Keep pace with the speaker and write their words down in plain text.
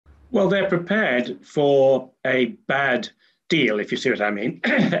Well, they're prepared for a bad deal, if you see what I mean,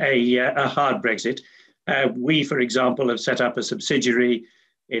 a hard Brexit. We, for example, have set up a subsidiary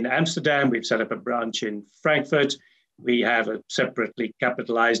in Amsterdam. We've set up a branch in Frankfurt. We have a separately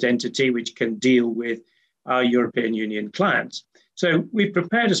capitalized entity which can deal with our European Union clients. So we've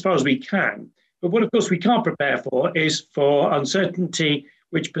prepared as far as we can. But what, of course, we can't prepare for is for uncertainty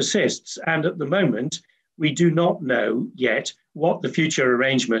which persists. And at the moment, we do not know yet what the future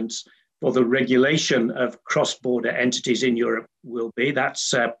arrangements for the regulation of cross-border entities in Europe will be.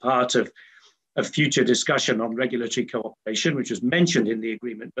 That's part of a future discussion on regulatory cooperation, which was mentioned in the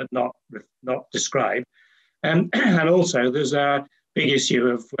agreement, but not described. And also there's a big issue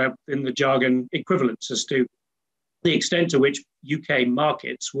of, in the jargon, equivalence as to the extent to which UK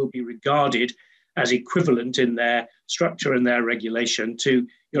markets will be regarded as equivalent in their structure and their regulation to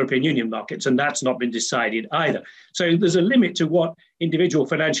European Union markets, and that's not been decided either. So there's a limit to what individual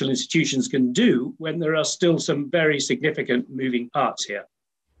financial institutions can do when there are still some very significant moving parts here.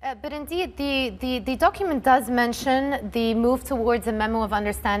 But indeed, the document does mention the move towards a memo of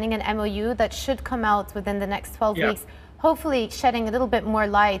understanding, an MOU, that should come out within the next 12 weeks, hopefully shedding a little bit more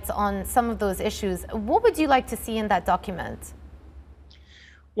light on some of those issues. What would you like to see in that document?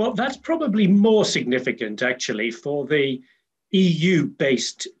 Well, that's probably more significant, actually, for the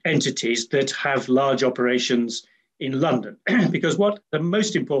EU-based entities that have large operations in London. Because what the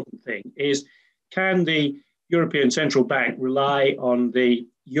most important thing is, can the European Central Bank rely on the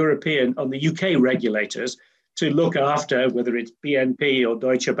UK regulators to look after whether it's BNP or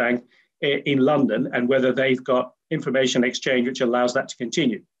Deutsche Bank in London, and whether they've got information exchange which allows that to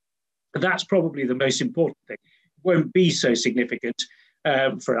continue. That's probably the most important thing. It won't be so significant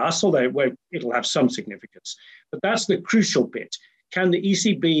for us, although it'll have some significance. But that's the crucial bit. Can the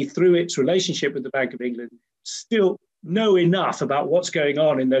ECB, through its relationship with the Bank of England, still know enough about what's going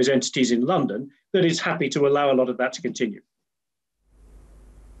on in those entities in London that it's happy to allow a lot of that to continue?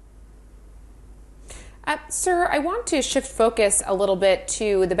 Sir, I want to shift focus a little bit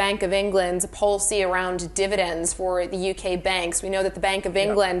to the Bank of England's policy around dividends for the UK banks. We know that the Bank of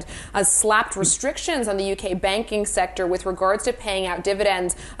England slapped restrictions on the UK banking sector with regards to paying out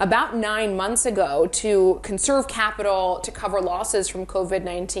dividends about 9 months ago to conserve capital to cover losses from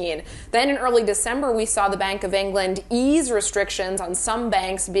COVID-19. Then in early December, we saw the Bank of England ease restrictions on some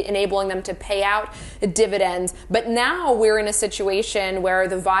banks, enabling them to pay out dividends. But now we're in a situation where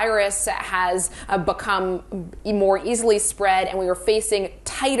the virus has become more easily spread, and we are facing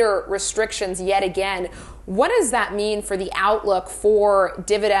tighter restrictions yet again. What does that mean for the outlook for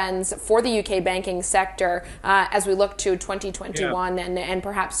dividends for the UK banking sector as we look to 2021 and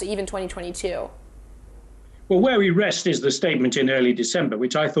perhaps even 2022? Well, where we rest is the statement in early December,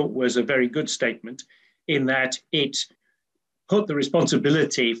 which I thought was a very good statement, in that it put the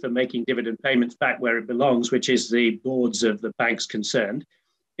responsibility for making dividend payments back where it belongs, which is the boards of the banks concerned.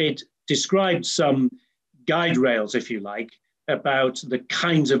 It described some guide rails, if you like, about the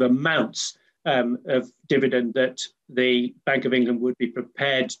kinds of amounts of dividend that the Bank of England would be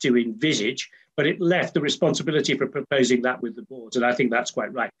prepared to envisage, but it left the responsibility for proposing that with the boards, and I think that's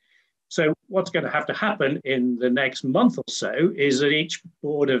quite right. So what's going to happen in the next month or so is that each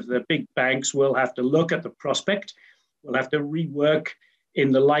board of the big banks will have to look at the prospect, will have to rework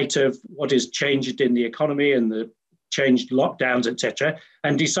in the light of what has changed in the economy and the changed lockdowns, etc.,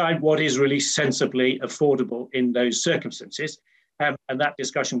 and decide what is really sensibly affordable in those circumstances. And that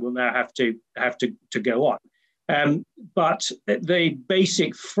discussion will now have to go on. But the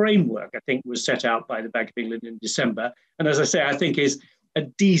basic framework, I think, was set out by the Bank of England in December. And as I say, I think is a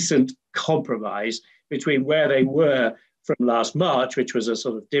decent compromise between where they were from last March, which was a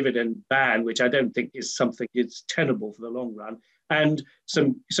sort of dividend ban, which I don't think is something that's tenable for the long run, and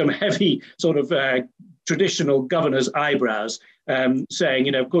some heavy sort of traditional governor's eyebrows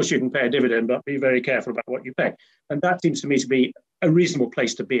saying, of course you can pay a dividend, but be very careful about what you pay. And that seems to me to be a reasonable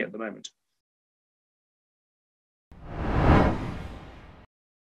place to be at the moment.